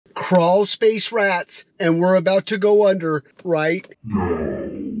crawl space rats, and we're about to go under, right?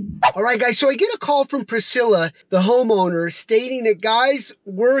 All right, guys, so I get a call from Priscilla, the homeowner, stating that, guys,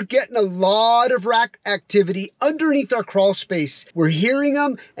 we're getting a lot of rat activity underneath our crawl space. We're hearing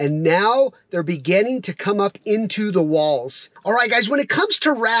them, and now they're beginning to come up into the walls. All right, guys, when it comes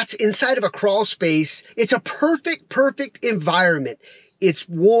to rats inside of a crawl space, it's a perfect environment. It's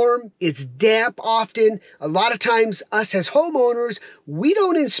warm, it's damp often. A lot of times, us as homeowners, we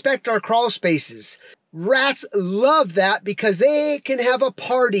don't inspect our crawl spaces. Rats love that because they can have a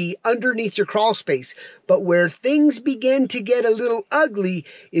party underneath your crawl space. But where things begin to get a little ugly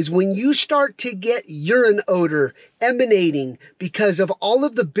is when you start to get urine odor emanating because of all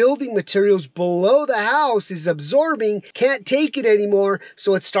of the building materials below the house is absorbing, can't take it anymore,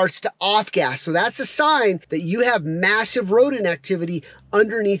 so it starts to off gas. So that's a sign that you have massive rodent activity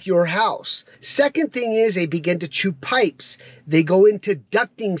underneath your house. Second thing is they begin to chew pipes. They go into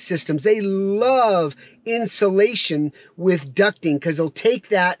ducting systems. They love insulation with ducting because they'll take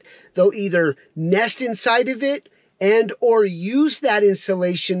that, they'll either nest inside of it and or use that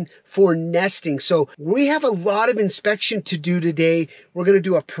insulation for nesting. So we have a lot of inspection to do today. We're going to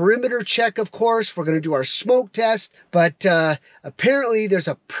do a perimeter check, of course. We're going to do our smoke test, but apparently there's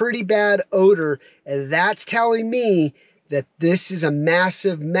a pretty bad odor, and that's telling me that this is a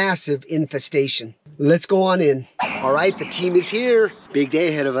massive infestation. Let's go on in. All right, the team is here. Big day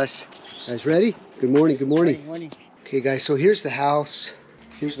ahead of us. Guys ready? Good morning, good morning. Good morning. Okay, guys, so here's the house.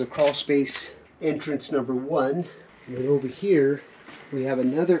 Here's the crawl space entrance number 1. And then over here, we have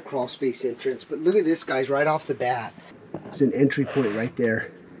another crawl space entrance. But look at this, guys, right off the bat. There's an entry point right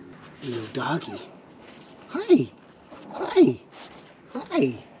there. Little doggy. Hi. Hi.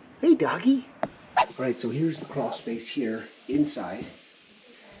 Hi. Hey, doggy. All right, so here's the crawl space here inside.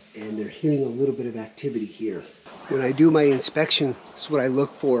 And they're hearing a little bit of activity here. When I do my inspection, this is what I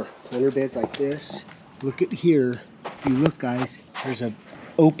look for. Planter beds like this. Look at here. If you look, guys, there's an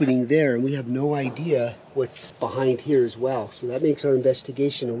opening there, and we have no idea what's behind here as well. So that makes our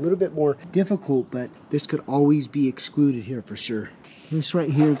investigation a little bit more difficult, but this could always be excluded here for sure. This right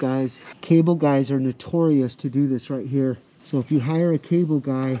here, guys, cable guys are notorious to do this right here. So if you hire a cable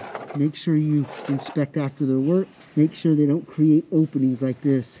guy, make sure you inspect after their work. Make sure they don't create openings like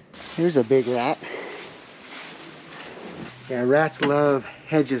this. Here's a big rat. Yeah, rats love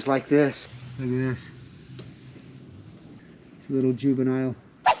hedges like this. Look at this. It's a little juvenile.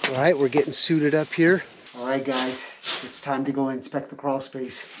 All right, we're getting suited up here. All right, guys, it's time to go inspect the crawl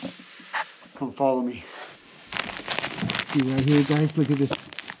space. Come follow me. See right here, guys, look at this.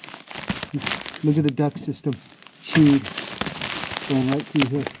 Look at the duct system. Chewed. Going right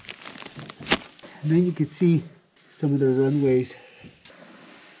through here. And then you can see some of their runways.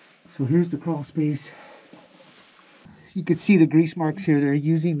 So here's the crawl space. You can see the grease marks here. They're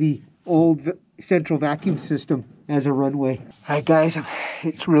using the old central vacuum system as a runway. All right, guys,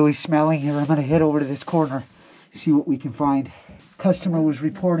 it's really smelling here. I'm gonna head over to this corner, see what we can find. Customer was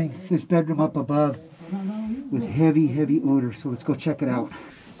reporting this bedroom up above with heavy odor. So let's go check it out.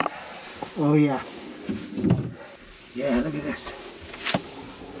 Oh yeah. Yeah, look at this.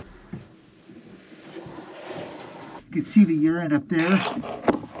 You can see the urine up there.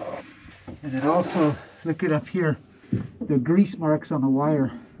 And then also, look at up here, the grease marks on the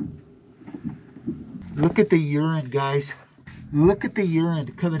wire. Look at the urine, guys. Look at the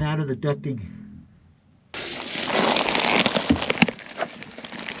urine coming out of the ducting.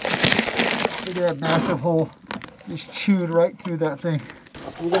 Look at that massive hole. Just chewed right through that thing.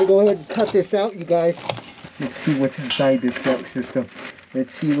 So we're gonna go ahead and cut this out, you guys. Let's see what's inside this duct system.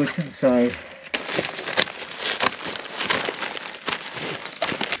 Let's see what's inside.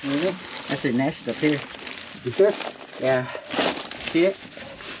 That's a nest up here. Is there? Yeah. See it?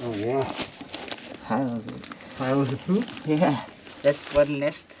 Oh yeah. Piles of, Piles of poop? yeah. That's one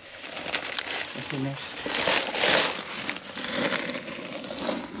nest. That's a nest.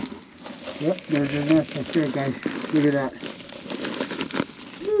 Yep, there's a nest right there, guys. Look at that.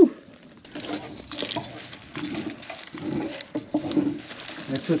 Woo.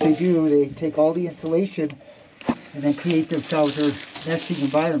 That's what they do. They take all the insulation and then create themselves their nesting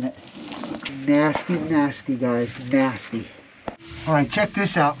environment. Nasty, guys. Nasty. All right, check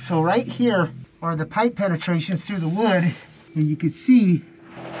this out. So right here are the pipe penetrations through the wood, and you can see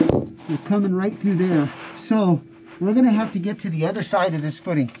they're coming right through there. So we're gonna have to get to the other side of this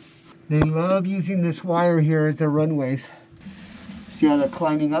footing. They love using this wire here as their runways. See how they're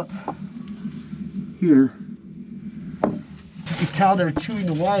climbing up here? You can tell they're chewing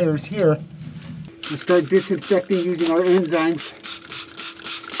the wires here. We'll start disinfecting using our enzymes.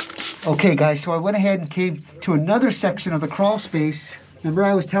 Okay guys, so I went ahead and came to another section of the crawl space Remember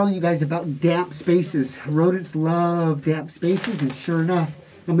I was telling you guys about damp spaces. Rodents love damp spaces, and sure enough,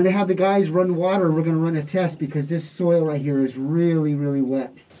 I'm gonna have the guys run water. We're gonna run a test because this soil right here is really, really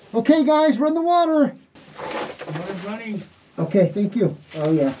wet. Okay guys, run the water. Water's running. Okay, thank you.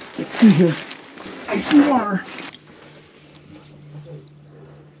 Oh yeah, let's see here. I see water.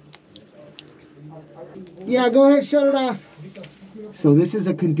 Yeah, go ahead, shut it off. So this is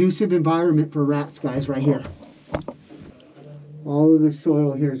a conducive environment for rats, guys, right here. All of the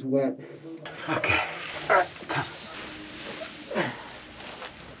soil here is wet. Okay. All right,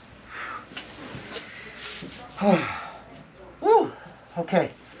 come. Woo.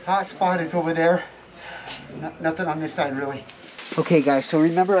 Okay, hot spot is over there. Nothing on this side, really. Okay, guys, so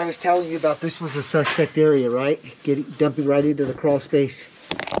remember I was telling you about this was a suspect area, right? Dumping right into the crawl space.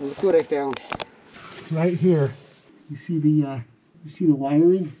 Look what I found. Right here, you see the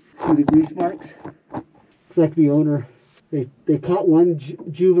wiring? See the grease marks? It's like the owner. They caught one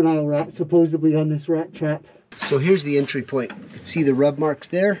juvenile rat supposedly on this rat trap. So here's the entry point. You can see the rub marks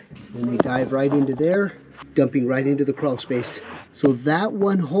there, and they dive right into there, dumping right into the crawl space. So that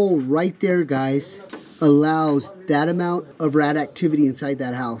one hole right there, guys, allows that amount of rat activity inside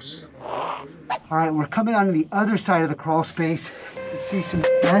that house. All right, we're coming onto the other side of the crawl space. You can see some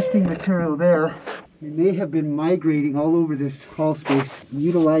nesting material there. They may have been migrating all over this crawl space,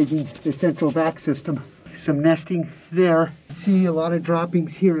 utilizing the central vac system. Some nesting there. See a lot of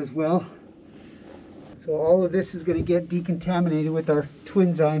droppings here as well. So all of this is going to get decontaminated with our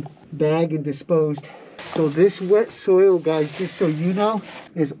Twinzyme bag and disposed. So this wet soil, guys, just so you know,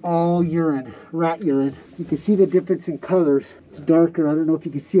 is all urine, rat urine. You can see the difference in colors. It's darker, I don't know if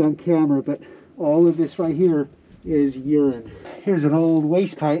you can see on camera, but all of this right here is urine. Here's an old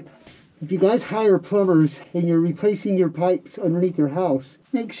waste pipe. If you guys hire plumbers and you're replacing your pipes underneath your house,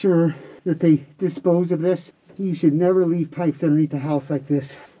 make sure that they dispose of this. You should never leave pipes underneath the house like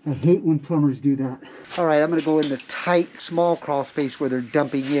this. I hate when plumbers do that. All right, I'm gonna go in the tight, small crawl space where they're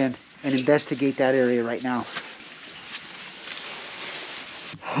dumping in and investigate that area right now.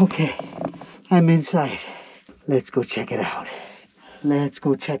 Okay, I'm inside. Let's go check it out. Let's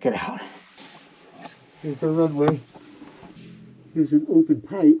go check it out. Here's the runway. Here's an open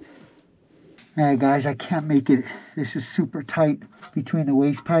pipe. Hey guys, I can't make it. This is super tight between the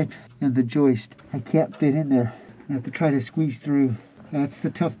waste pipe and the joist. I can't fit in there. I have to try to squeeze through. That's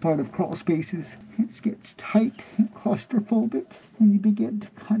the tough part of crawl spaces. It gets tight and claustrophobic, and you begin to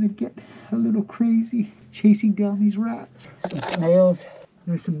kind of get a little crazy chasing down these rats. Some snails.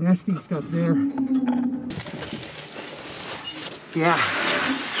 There's some nesting stuff there. Yeah.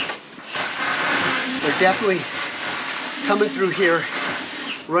 They're definitely coming through here,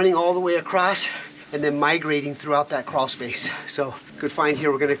 running all the way across and then migrating throughout that crawl space. So good find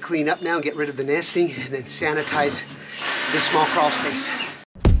here. We're gonna clean up now, get rid of the nesting, and then sanitize this small crawl space.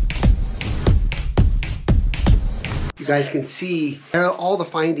 You guys can see all the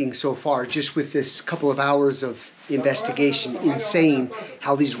findings so far just with this couple of hours of investigation. Insane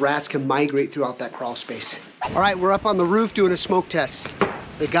how these rats can migrate throughout that crawl space. All right, we're up on the roof doing a smoke test.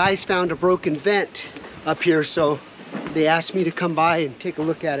 The guys found a broken vent up here, so they asked me to come by and take a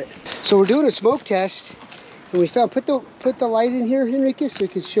look at it. So we're doing a smoke test, and we found, put the light in here, Enrique, so we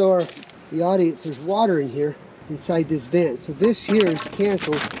can show the audience there's water in here inside this vent. So this here is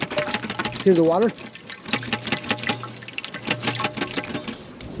canceled. Hear the water?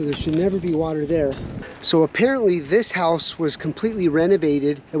 So there should never be water there. So apparently this house was completely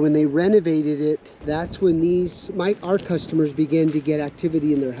renovated, and when they renovated it, that's when our customers began to get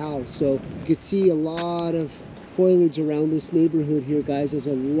activity in their house. So you could see a lot of foliage around this neighborhood here, guys. There's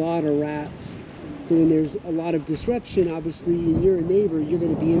a lot of rats. So when there's a lot of disruption, obviously, and you're a neighbor, you're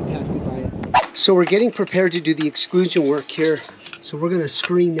going to be impacted by it. So we're getting prepared to do the exclusion work here. So we're going to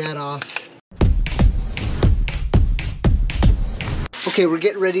screen that off. Okay, we're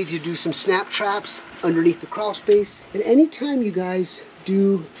getting ready to do some snap traps underneath the crawl space. And anytime you guys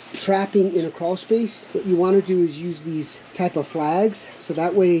do trapping in a crawl space, what you want to do is use these type of flags. So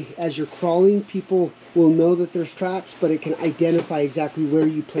that way, as you're crawling, people will know that there's traps, but it can identify exactly where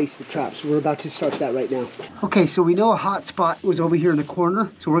you place the traps. So we're about to start that right now. Okay, so we know a hot spot was over here in the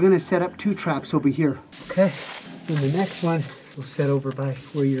corner. So we're gonna set up 2 traps over here. Okay, and the next one we'll set over by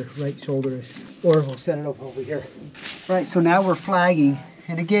where your right shoulder is, or we'll set it up over here. All right, so now we're flagging.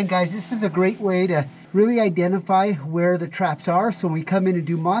 And again, guys, this is a great way to really identify where the traps are. So when we come in and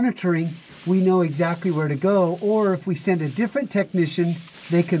do monitoring, we know exactly where to go. Or if we send a different technician,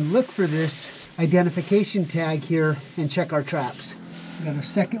 they can look for this identification tag here and check our traps. We got a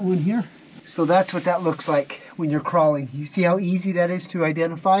second one here. So that's what that looks like when you're crawling. You see how easy that is to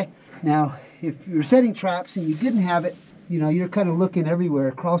identify? Now, if you're setting traps and you didn't have it, you know, you're kind of looking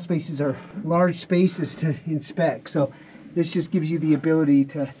everywhere. Crawl spaces are large spaces to inspect, so this just gives you the ability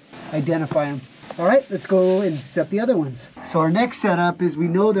to identify them. All right, let's go and set the other ones. So our next setup is, we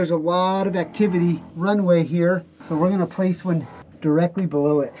know there's a lot of activity runway here, so we're gonna place one directly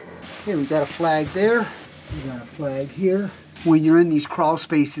below it. Okay, we got a flag there, we got a flag here. When you're in these crawl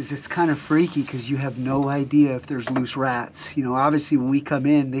spaces, it's kind of freaky because you have no idea if there's loose rats. You know, obviously when we come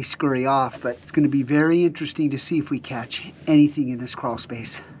in, they scurry off, but it's gonna be very interesting to see if we catch anything in this crawl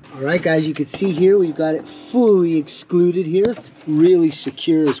space. All right, guys, you can see here, we've got it fully excluded here. Really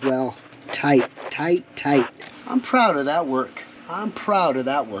secure as well. Tight, tight, tight. I'm proud of that work. I'm proud of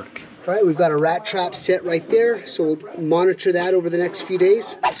that work. All right, we've got a rat trap set right there, so we'll monitor that over the next few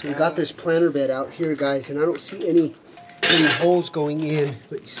days. So we've got this planter bed out here, guys, and I don't see any holes going in,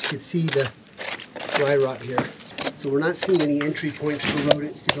 but you can see the dry rot here. So we're not seeing any entry points for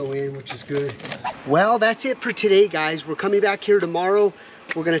rodents to go in, which is good. Well, that's it for today, guys. We're coming back here tomorrow.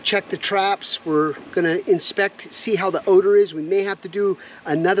 We're gonna check the traps. We're gonna inspect, see how the odor is. We may have to do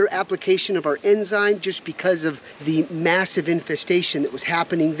another application of our enzyme just because of the massive infestation that was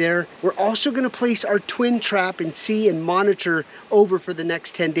happening there. We're also gonna place our twin trap and see and monitor over for the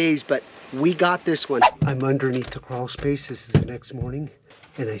next 10 days, but we got this one. I'm underneath the crawl space. This is the next morning,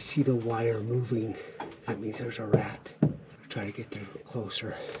 and I see the wire moving. That means there's a rat. I'll try to get there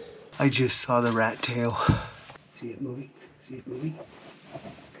closer. I just saw the rat tail. See it moving? See it moving?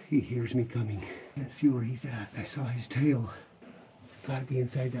 He hears me coming. Let's see where he's at. I saw his tail. Gotta be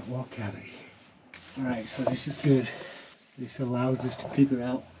inside that wall cavity. All right, so this is good. This allows us to figure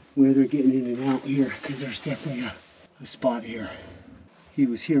out where they're getting in and out here, because there's definitely a spot here. He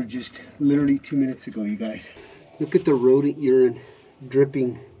was here just literally 2 minutes ago, you guys. Look at the rodent urine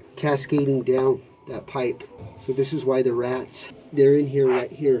dripping, cascading down that pipe. So this is why the rats, they're in here,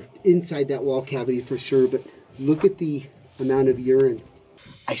 right here, inside that wall cavity for sure, but look at the amount of urine.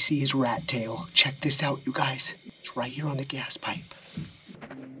 I see his rat tail. Check this out, you guys. It's right here on the gas pipe.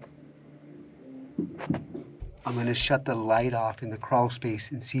 I'm gonna shut the light off in the crawl space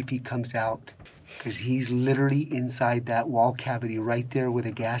and see if he comes out, because he's literally inside that wall cavity right there where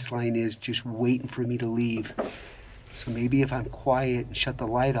the gas line is, just waiting for me to leave. So maybe if I'm quiet and shut the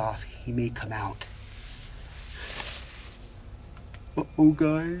light off, he may come out. Uh-oh,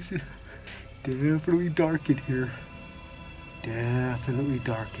 guys. Definitely dark in here. Definitely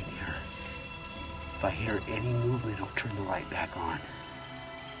dark in here. If I hear any movement, I'll turn the light back on.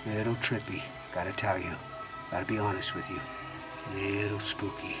 Little trippy, gotta tell you. Gotta be honest with you. Little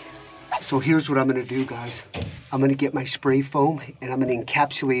spooky. So here's what I'm gonna do, guys. I'm gonna get my spray foam and I'm gonna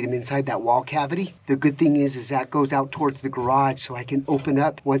encapsulate him inside that wall cavity. The good thing is that goes out towards the garage, so I can open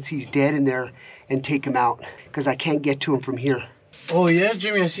up once he's dead in there and take him out, because I can't get to him from here. Oh yeah,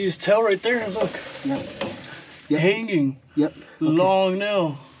 Jimmy, I see his tail right there. Look. Yep. Hanging. Yep. Okay. Long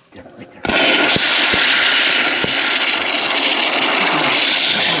nail. Yep, right there.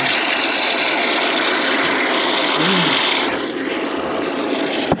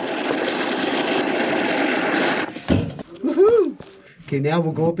 Woohoo! Okay, now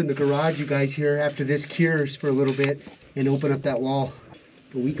we'll go up in the garage, you guys, here after this cures for a little bit and open up that wall.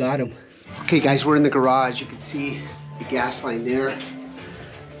 But we got him. Okay, guys, we're in the garage. You can see the gas line there.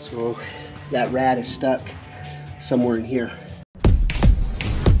 So that rat is stuck somewhere in here.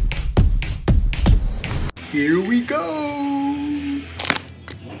 Here we go.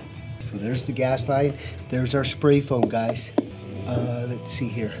 So there's the gas line. There's our spray foam, guys. Let's see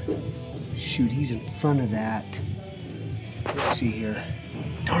here. Shoot, he's in front of that. Let's see here.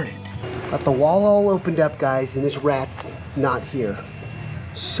 Darn it. Got the wall all opened up, guys, and this rat's not here.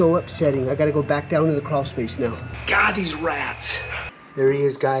 So upsetting. I gotta go back down to the crawl space now. God, these rats. There he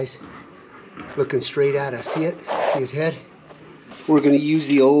is, guys. Looking straight at us. See it? See his head? We're gonna use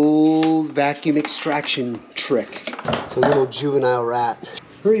the old vacuum extraction trick. It's a little juvenile rat.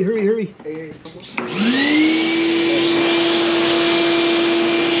 Hurry, hurry, hurry.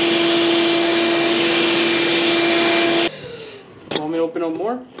 Want me to open up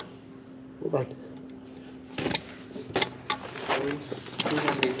more? Hold on.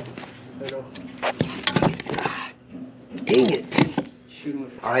 Dang it.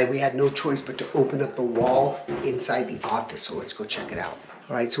 All right, we had no choice but to open up the wall inside the office, so let's go check it out.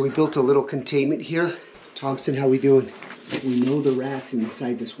 All right, so we built a little containment here. Thompson, how we doing? We know the rat's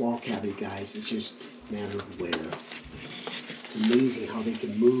inside this wall cavity, guys. It's just a matter of where. It's amazing how they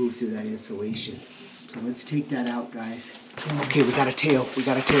can move through that insulation. So let's take that out, guys. Okay, we got a tail. We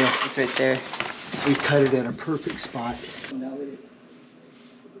got a tail. It's right there. We cut it at a perfect spot.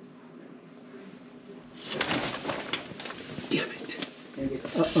 Damn it.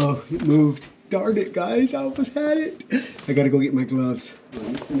 Uh-oh, it moved. darn it, guys. I almost had it. I gotta go get my gloves.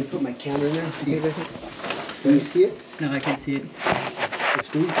 Let me put my camera in there. See it? Can you see it? No, I can't see it.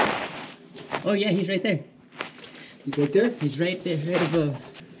 Let's move. Oh yeah, he's right there. He's right there? He's right there, right above.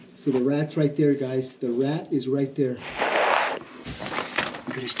 So the rat's right there, guys. The rat is right there.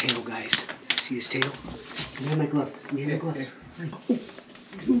 Look at his tail, guys. See his tail? Give me my gloves. Give me my gloves. Oh,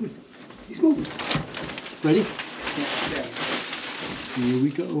 he's moving. He's moving. Ready? Yeah. Here we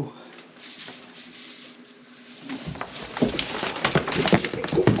go.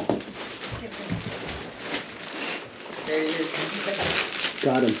 There he is.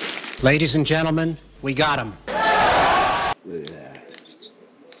 Got him. Ladies and gentlemen, we got him. Look at that.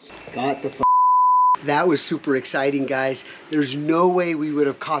 Got the That was super exciting, guys. There's no way we would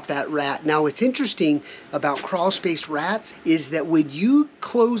have caught that rat. Now, what's interesting about crawl space rats is that when you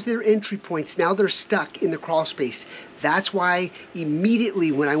close their entry points, now they're stuck in the crawl space. That's why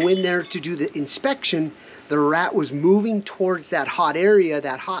immediately when I went there to do the inspection, the rat was moving towards that hot area,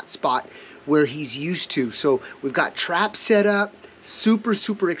 that hot spot where he's used to. So we've got traps set up. Super,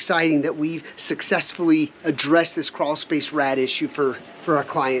 super exciting that we've successfully addressed this crawl space rat issue for our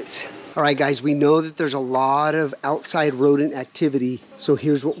clients. All right, guys, we know that there's a lot of outside rodent activity, so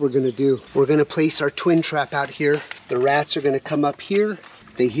here's what we're gonna do. We're gonna place our twin trap out here. The rats are gonna come up here.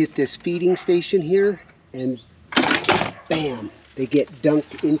 They hit this feeding station here, and bam, they get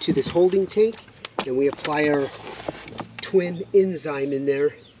dunked into this holding tank, and we apply our twin enzyme in there.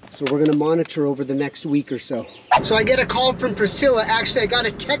 So we're gonna monitor over the next week or so. So I get a call from Priscilla. Actually, I got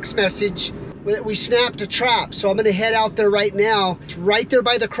a text message that we snapped a trap. So I'm gonna head out there right now. It's right there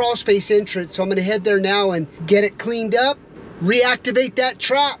by the crawl space entrance. So I'm gonna head there now and get it cleaned up, reactivate that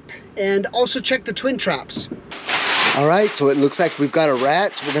trap, and also check the twin traps. All right, so it looks like we've got a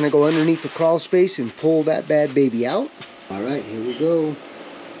rat. So we're gonna go underneath the crawl space and pull that bad baby out. All right, here we go.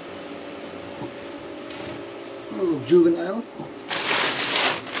 A little juvenile.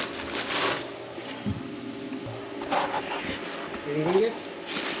 Anything good?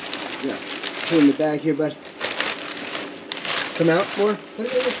 Yeah. Put in the bag here, bud. Come out more. Put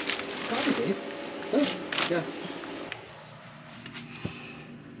it in the body, Dave. Oh, yeah.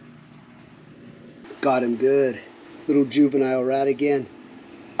 Got him good. Little juvenile rat again.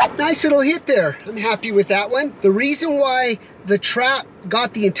 Nice little hit there. I'm happy with that one. The reason why the trap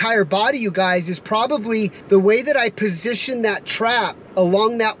got the entire body, you guys, is probably the way that I positioned that trap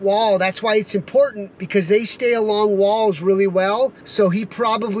along that wall. That's why it's important, because they stay along walls really well. So he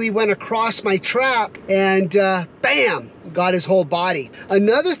probably went across my trap and bam, got his whole body.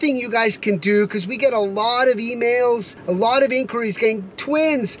 Another thing you guys can do, because we get a lot of emails, a lot of inquiries getting,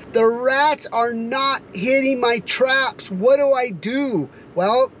 twins, the rats are not hitting my traps. What do I do?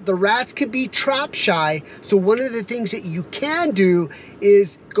 Well, the rats can be trap shy. So one of the things that you can do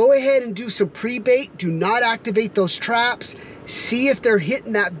is go ahead and do some pre-bait. Do not activate those traps. See if they're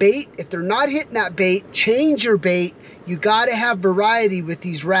hitting that bait. If they're not hitting that bait, change your bait. You gotta have variety with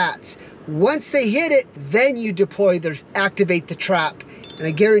these rats. Once they hit it, then you activate the trap. And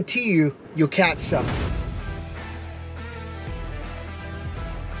I guarantee you, you'll catch some.